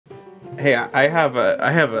Hey, I have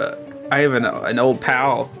an old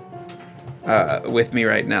pal with me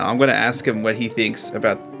right now. I'm gonna ask him what he thinks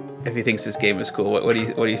about if he thinks this game is cool. What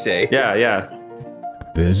do you say? Yeah.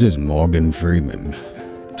 This is Morgan Freeman.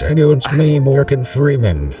 It's me, Morgan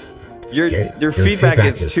Freeman. Your feedback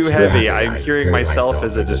is too heavy. I'm hearing myself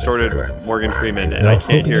as a distorted Morgan Freeman, and I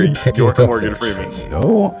can't hear your Morgan Freeman.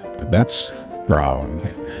 Oh, that's wrong.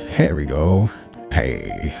 Here we go.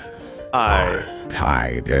 Hey.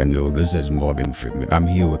 Hi, Daniel. This is Morgan Freeman. I'm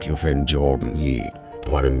here with your friend Jordan. He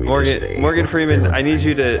wanted me to stay. Morgan Freeman, I need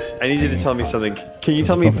you to tell me something. Can you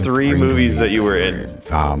tell me 3 movies that you were in?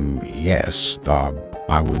 Yes.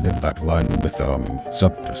 I was in that one with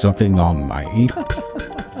something on my ear.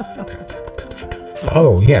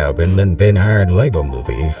 Oh yeah, and then Ben-Hur Lego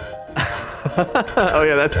movie. Oh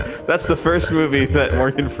yeah, that's the first movie that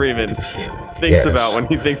Morgan Freeman thinks about when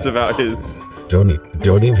he thinks about his.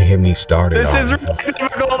 Don't even hear me started. This is really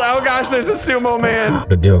difficult. Oh gosh, there's a sumo man.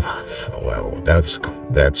 Well,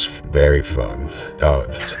 that's very fun.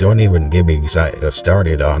 Don't even get me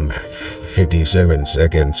started on 57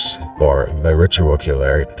 seconds or the ritual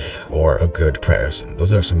killer or a good person.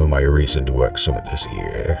 Those are some of my recent works from this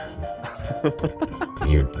year.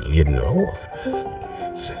 you know.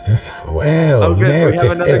 Well, oh, good. We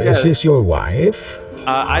have another is guest. this your wife?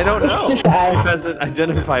 I don't know. She hasn't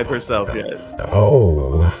identified herself yet.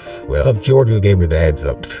 Oh, well, Jordan gave me the heads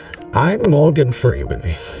up. I'm Morgan Freeman.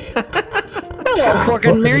 Hello,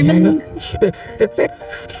 Morgan Freeman.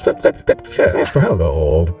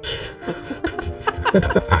 Hello.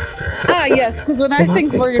 Yes, because when I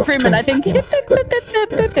think Morgan Freeman, I think.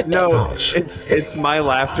 No, it's my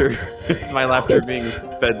laughter. It's my laughter being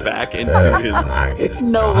fed back into his.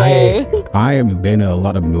 No way. I have been in a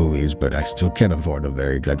lot of movies, but I still can't afford a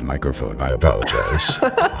very good microphone. I apologize.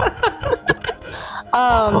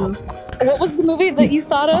 What was the movie that you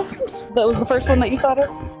thought of? That was the first one that you thought of?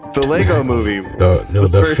 The Lego movie. The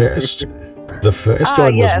first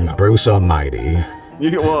one yes. was Bruce Almighty.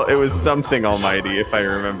 Well, it was something almighty, if I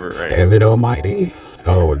remember right. Evan Almighty?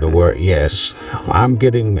 Oh, the word, yes. I'm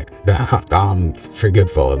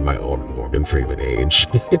forgetful in my own Morgan Freeman age.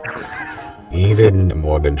 Even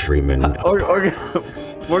Morgan Freeman.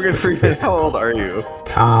 Morgan Freeman, how old are you?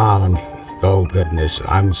 Oh goodness,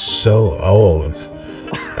 I'm so old.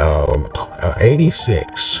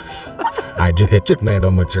 86. It took me a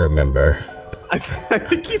moment to remember. I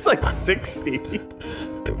think he's like 60.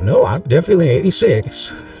 No, I'm definitely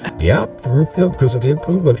 86. Yep, because of the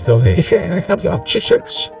improvement. What the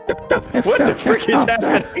frick is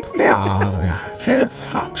happening?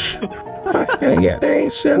 Yeah, there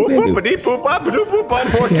is something. Morgan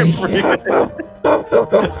Freeman.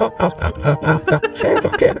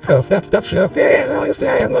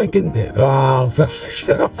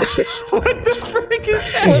 What the frick is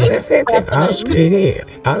happening?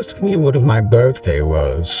 Ask me what my birthday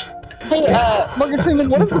was. Hey, Morgan Freeman,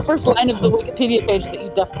 what is the first line of the Wikipedia page that you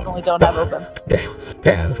definitely don't have open? Yeah,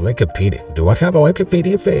 Wikipedia. Do I have a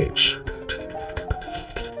Wikipedia page?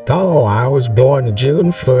 Oh, I was born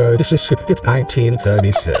June 1st,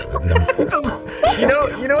 1937.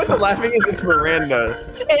 You know what the laughing is? It's Miranda.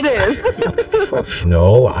 It is.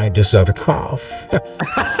 No, I just have a cough.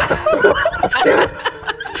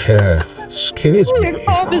 Excuse me. Your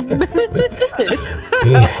cough is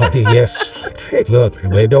Yes. Look,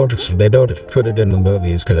 they don't put it in the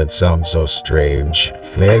movies because it sounds so strange.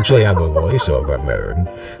 They actually have a voiceover man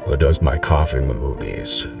who does my cough in the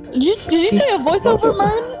movies. Did you say a voiceover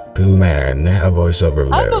man? Man, a voiceover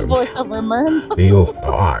man. I'm a voiceover man. You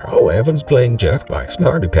are. Oh, Evan's playing Jackbox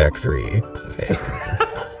Party Pack 3.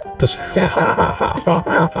 This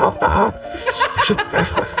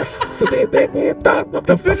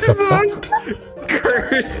is the most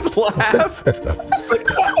cursed laugh.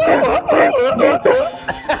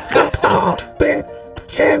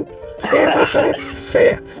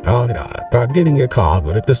 Oh, no, I'm getting your call,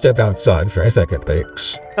 but I have to step outside for a second,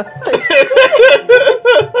 thanks.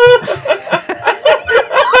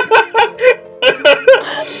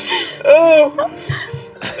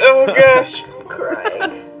 Oh gosh. I'm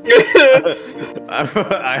crying.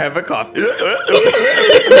 I have a cough.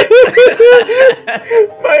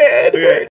 My head hurts.